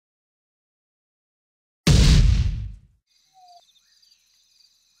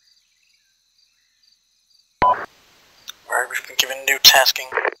given new tasking.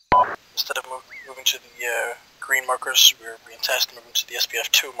 Instead of moving to the green markers, we're being tasked moving to the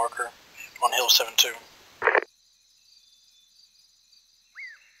SPF2 marker on Hill 7-2.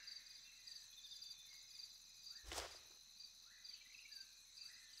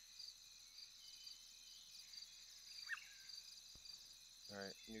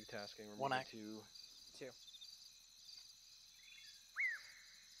 Alright, new tasking, we're One moving act. to... 2.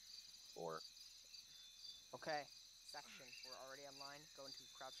 4. Okay, section, we're already online, go into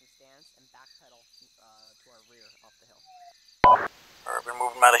crouching stance and backpedal to our rear off the hill. Alright, we're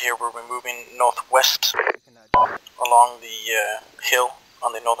moving out of here, we're moving northwest You can along the hill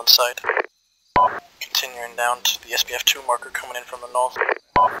on the northern side. Continuing down to the SPF2 marker coming in from the north.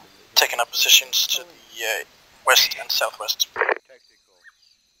 Taking up positions to the west and southwest.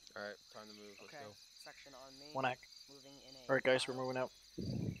 Alright, time to move, let's okay, go. section on me. 1 act. Moving in a Alright guys, we're moving out.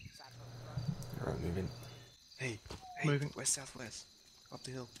 satchel in front. Alright, moving. Hey, Moving. west, southwest. Up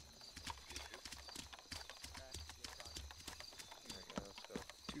the hill. Okay, let's go.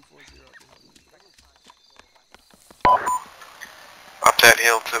 240 up the hill. Up that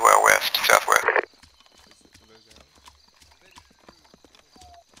hill to our west, southwest.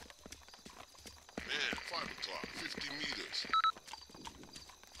 Man, 5 o'clock, 50 meters.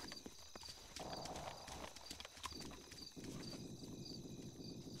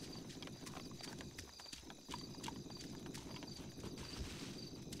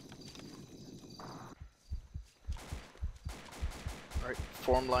 Alright,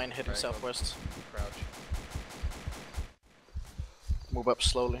 form line heading Right, southwest. Crouch. Move up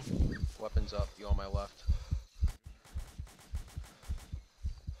slowly. Weapons up, you on my left.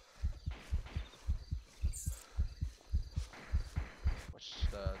 Let's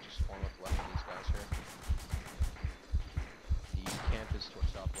just form up left of these guys here. The camp is towards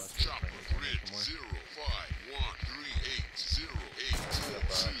southwest. Chopper grid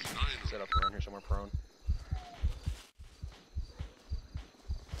 0513808229. Set up around here somewhere prone.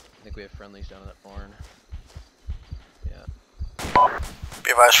 I think we have friendlies down in that barn. Yeah. Be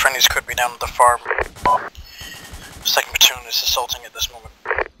advised, friendlies could be down at the farm. Second platoon is assaulting at this moment.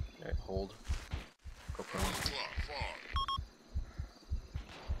 Alright, hold. Go prone. 1 o'clock, far.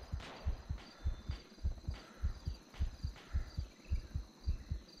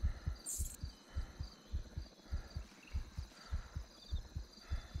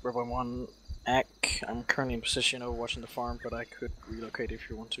 Red 1 act. I'm currently in position overwatching the farm, but I could relocate if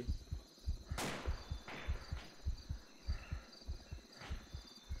you want to.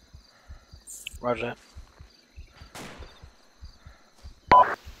 Roger that.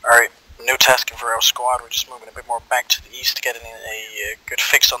 Alright, new tasking for our squad. We're just moving a bit more back to the east, getting a good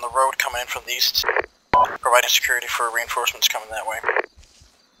fix on the road coming in from the east. Providing security for reinforcements coming that way.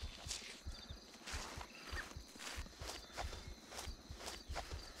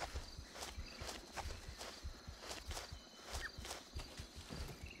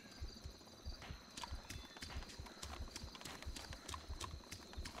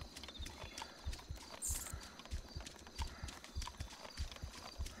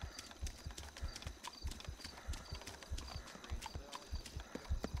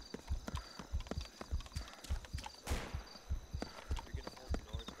 You're gonna hold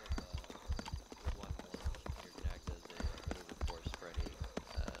north of Wood 1-1. You're gonna act as a bit of a force for any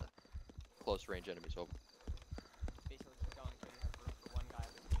close range enemies. Over. Basically keep going until you have room for one guy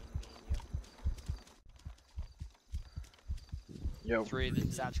between me and you. Yo. 3, this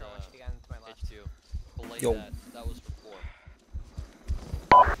is Satchel, I want you to get into my left. H2. Belay Yo. that was for 4.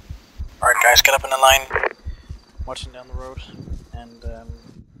 Alright guys, get up in the line. Watching down the road and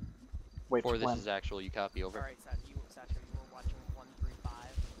wait 4, for this plan. is actual, you copy, over. Alright, Satchel, you were watching 135,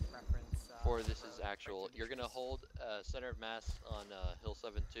 reference 4, this is actual, you're gonna hold center of mass on Hill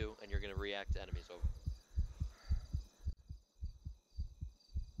 7-2, and you're gonna react to enemies, over.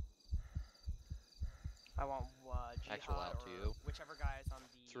 I want Jihad Actual out or to you. whichever guy is on the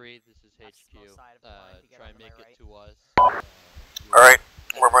 3, this is HQ. most side of the line to get Try and onto make my it right. to us. Alright,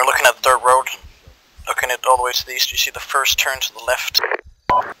 we're looking at the third road. Looking at all the way to the east, you see the first turn to the left.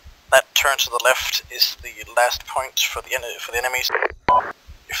 That turn to the left is the last point for the enemies.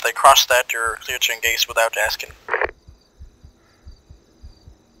 If they cross that, you're clear to engage without asking.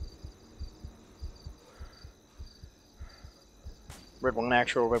 Red 1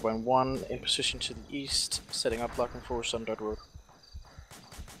 actual, Red 1 in position to the east, setting up blocking force on that road.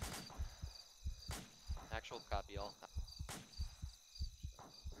 Actual copy all.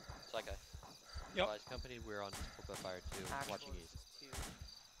 Psychi. Yep. Advise company, we're on Simple Fire 2, Actual watching east. is to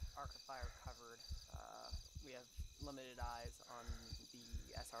arc of fire covered. We have limited eyes on the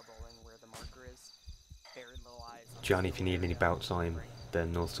SR bowling where the marker is. very little eyes. on Johnny, the if you need any area. bout time, the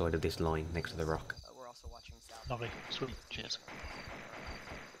north side of this line next to the rock. We're also watching south. Lovely. Sweet. Cheers.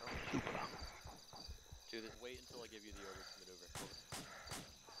 Dude, wait until I give you the order to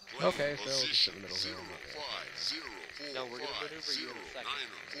maneuver. Okay, so we'll just sit in the middle here. 0504 No, we're gonna maneuver you in a second.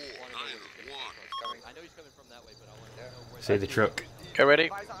 904 I wanna know where he's 901. coming. I know he's coming from that way, but I want to know where. See the truck. Okay, ready?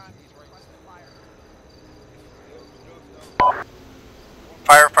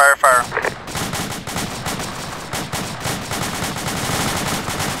 Fire, fire, fire.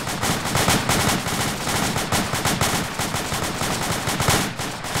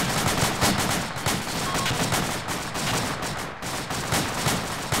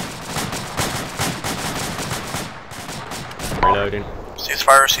 Reloading.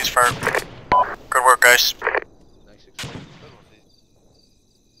 Ceasefire, ceasefire. Good work, guys. Nice explosion.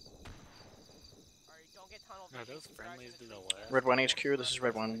 Are those friendlies to the left? Red 1 HQ, this is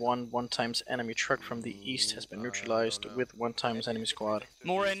Red 1-1. 1 times enemy truck from the east has been neutralized with 1 times enemy squad.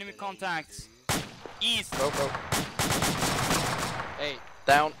 More enemy contacts. East. Go, go. Hey,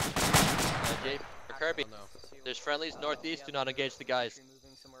 Down. Jay, or Kirby. Oh, no. There's friendlies northeast. Do not engage the guys.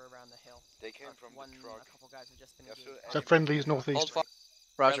 Moving somewhere around the hill. They came from One, the truck. a couple guys have just been Yes, engaged. sir. Is that friendlies Hold northeast? fire.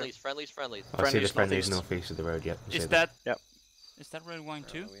 Roger. Friendlies. I see the Friendlies friendlies northeast. northeast of the road, yep. I see Is them. that? Yep. Is that red wine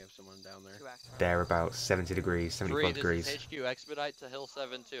too? We have someone down there. 2 acts. They're about 70 degrees, 75 3, degrees. this is HQ. Expedite to Hill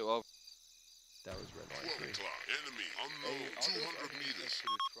 7-2. Over. That was red 12 line 3. o'clock. Enemy unknown 200 meters.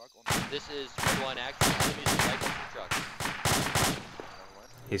 This is red one action. Enemies right next to the truck.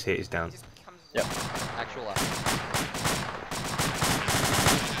 His hit is down. Yep. Actual left.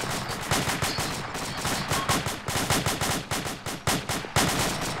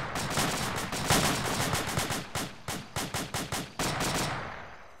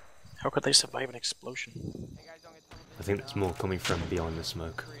 How could they survive an explosion? I think that's more coming from behind the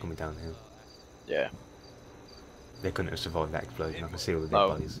smoke, coming downhill. Yeah. They couldn't have survived that explosion, I can see all the dead No.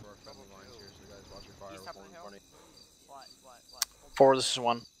 bodies. We're a couple lines here, so guys watch your fire. East up We're the hill. 420. What? 4, this is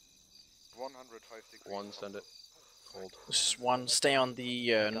 1. 105 degrees. 1, send it. Hold. This is 1. Stay on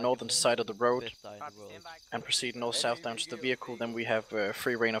the northern side of the road Fifth side of the road. Stand by. and proceed north-south down to the vehicle. Then we have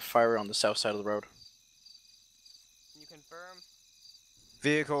free reign of fire on the south side of the road. Can you confirm?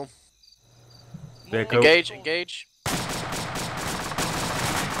 Vehicle. Vehicle. Engage, engage.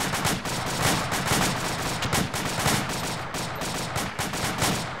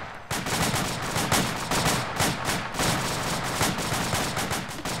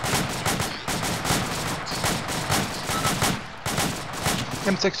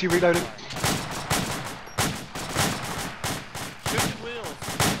 M6, you reloaded. Shoot the wheels.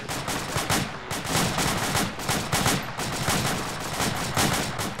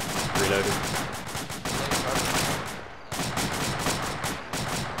 Reloaded.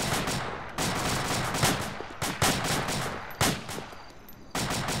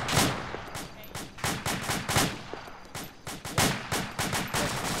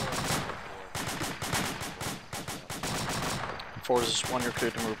 Four, this is 1, you're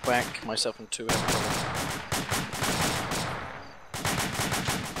clear to move back. Myself and 2 have trouble.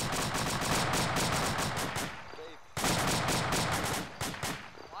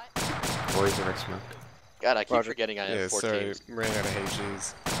 Why is the red smoke? God, I keep Roger. forgetting I Yeah, have 14. sorry, ran out of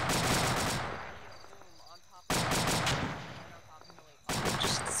HGs.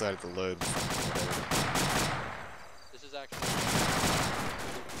 Just decided to load. Whatever. This is actually.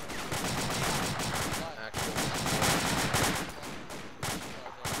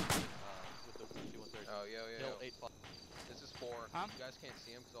 Oh, yo. Hill 8-5. This is 4. Huh? You guys can't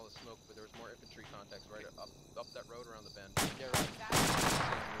see him because all the smoke, but there was more infantry contacts right up that road around the bend. Yeah,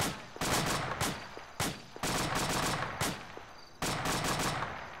 right.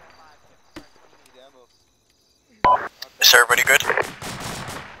 Is everybody good?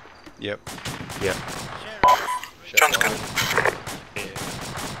 Yep. Yep. John's good.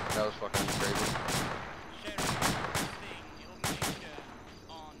 That was fucking crazy.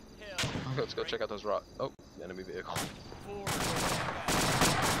 Let's go check out those rock. Oh, enemy vehicle.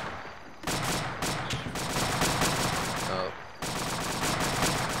 Oh.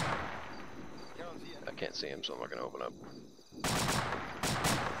 I can't see him, so I'm not gonna open up.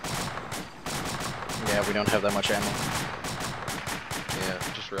 Yeah, we don't have that much ammo. Yeah,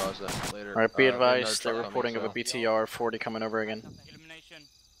 just realized that later. Alright, be another advised, they're truck reporting of a coming, so- BTR 40 coming over again.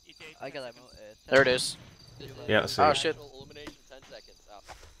 I got that. There it is. Yeah, I see. Oh shit, Elimination 10 seconds. Out.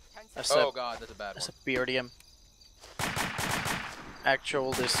 that's Oh a, god, that's a bad that's one. a BRDM.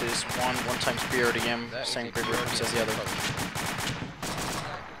 Actual, this is 1 times BRDM, That same is grid a reference as the other.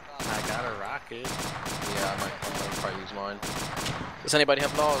 I got a rocket. Yeah, I might probably use mine. Does anybody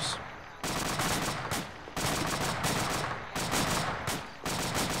have laws?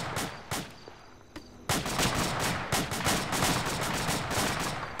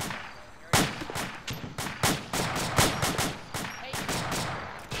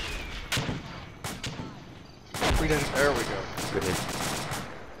 Reloading. There we go. Good hit. Is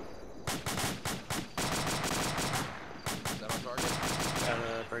that on target?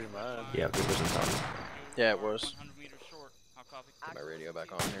 Pretty much. Yeah, it was on target. Yeah, it was. 100 meters short. I'll copy. Get my radio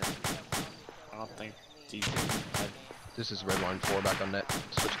back on here. I don't think This is Redline 4 back on net.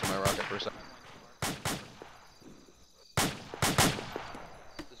 Switch to my rocket for a second.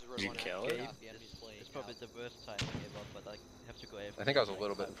 This is Red Did you One kill Alpha. it? The enemy's playing. It's probably the worst time I gave up, but I have to go AFK. I think I was a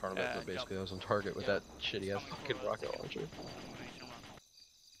little bit in front of it, but basically I was on target with that shitty ass fucking rocket launcher.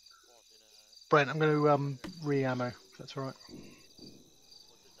 Brent, I'm going to re-ammo, if that's alright.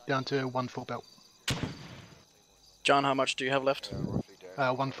 Down to 1 full belt. John, how much do you have left?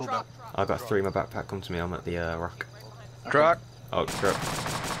 1 full belt. I got 3 in my backpack. Come to me. I'm at the rock. Truck! Oh, crap.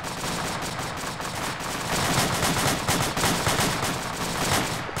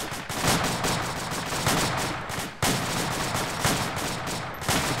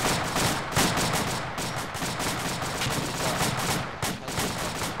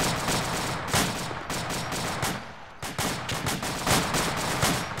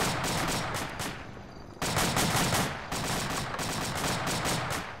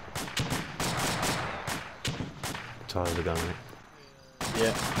 Tires are going, mate.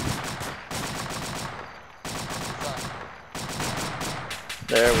 Yeah.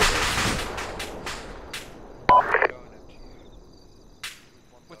 There we go.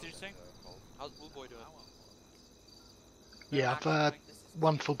 What did you say? How's Blue Boy doing? Yeah, I've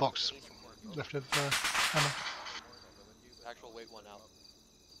 1 full box left of ammo. Actual weight 1 out.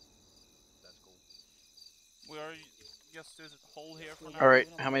 That's cool. We are just there's a hole here for now. Alright,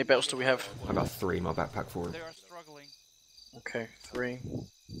 how many belts do we have? I got 3 in my backpack for it. They are struggling. Okay, 3.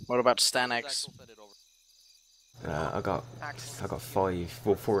 What about Stan X? Axel sent it over. I got 5,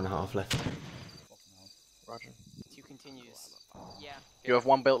 well 4.5 left. Roger. 2 continues. Yeah. You have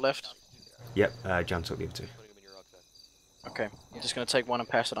 1 belt left? Yep, Jan took the other 2. Putting him in your rucksack. Okay, I'm just gonna take 1 and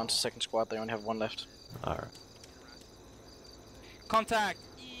pass it on to second squad. They only have 1 left. Alright. Contact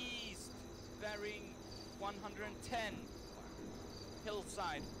east, bearing 110,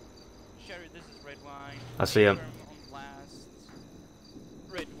 hillside. Sherry, this is red wine. I see him. Firm on blast.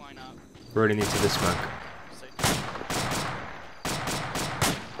 Red wine up. Running into the smoke.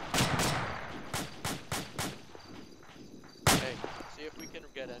 Hey, see if we can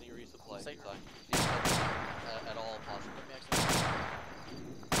get any resupply in time. See if that's at all possible.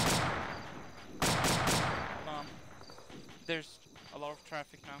 There's a lot of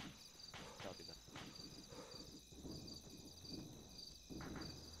traffic now. Copy that.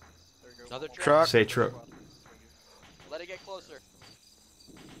 Another Truck! Say truck. Let it get closer.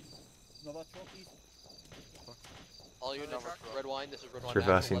 All units, red wine, this is red wine.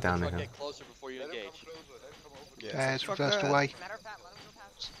 Traversing Let down the the truck hill. get closer before you engage. It's reversed away. Matter of fact, let him go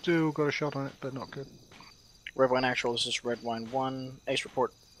past. Still got a shot on it, but not good. Red Wine Actual, this is Red Wine 1. Ace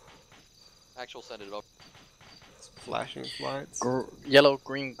report. Actual send it up. Flashing lights. Yellow,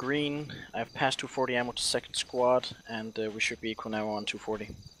 green, green. I've passed 240 ammo to second squad, and we should be equal now on 240.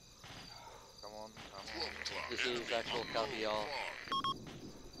 Come on, come on. This is actual copy all.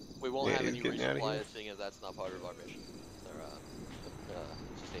 We won't have any resupply seeing as that's not part of our mission. They're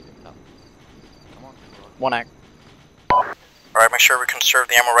sustainment. No. Come on. 1 act. Alright, make sure we conserve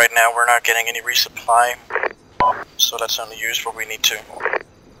the ammo right now. We're not getting any resupply. So let's only use what we need to.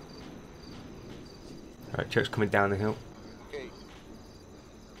 Alright, truck's coming down the hill. Okay.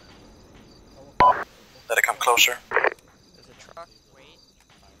 Let it come closer. There's a truck. Wait.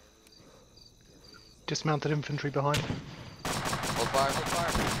 Dismounted infantry behind. Hold fire, hold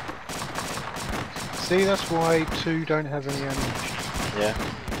fire. See, that's why 2 don't have any ammunition. Yeah.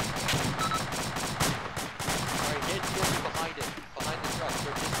 Alright, get the infantry behind it. Behind the truck.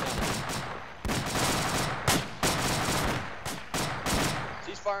 They're dismounted.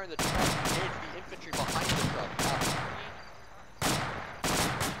 Cease firing the truck. Engage the infantry behind the truck.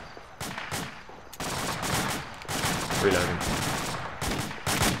 Reloading.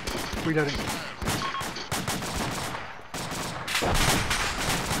 Reloading.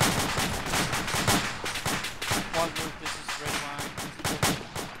 One move, this is red wine.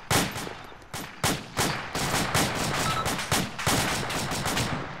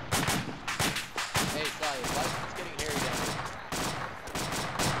 Hey, Sai, why is this getting hairy down here?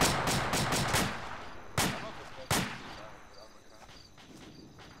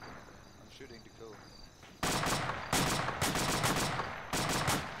 I'm shooting to kill.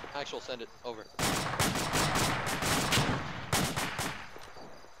 Actual, send it. Over.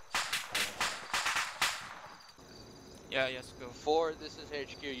 Yeah, yes, go. 4, this is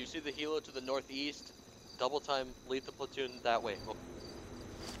HQ. You see the helo to the northeast. Double time, lead the platoon that way. Oh.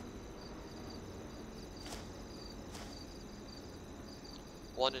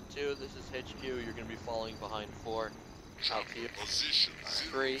 1 and 2, this is HQ, you're going to be falling behind 4. Out to you.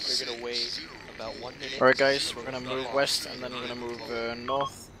 3, you're going to wait about 1 minute. Alright guys, we're gonna move west and then we're gonna move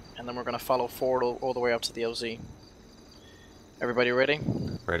north and then we're gonna follow forward all the way up to the LZ. Everybody ready?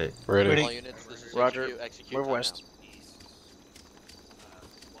 Ready. Ready. All units, this is Roger. HQ, execute Move time west.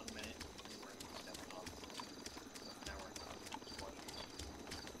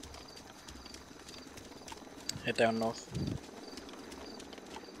 Head down north.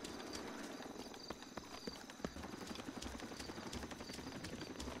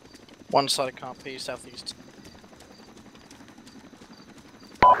 One side copy, southeast.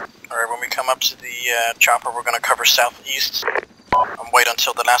 Alright, when we come up to the chopper, we're gonna cover southeast. Wait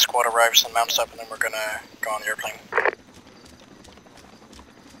until the last squad arrives and mounts up, and then we're gonna go on the airplane.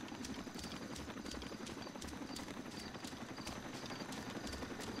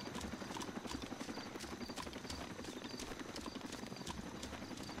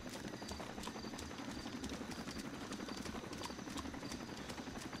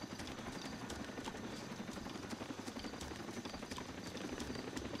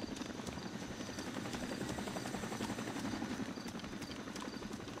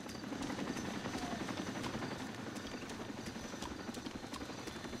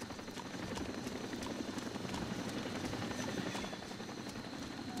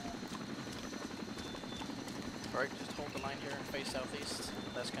 Alright, just hold the line here and face southeast.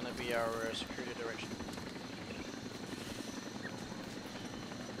 That's gonna be our security direction.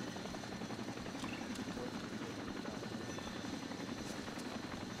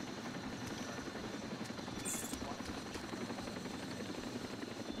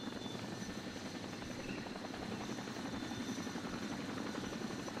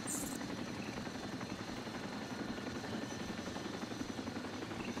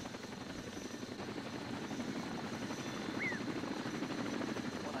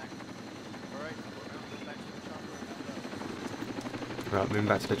 Right, moving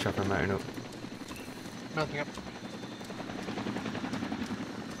back to the chopper and mounting up. Mounting up.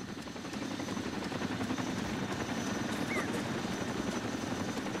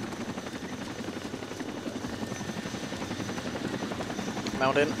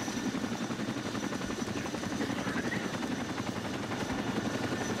 Mount in.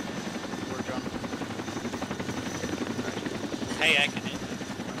 We're John. Hey, I can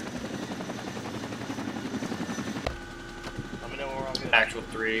Actual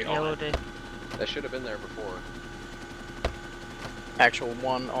 3. Yeah, we'll do. That should have been there before. Actual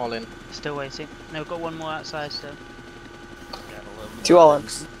 1, all in. Still waiting. No, we've got one more outside still. 2 all in.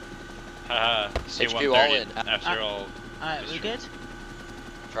 Haha, HQ all in. after all. Alright, we good?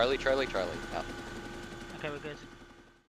 Charlie, Charlie, Charlie. Out. Okay, we're good.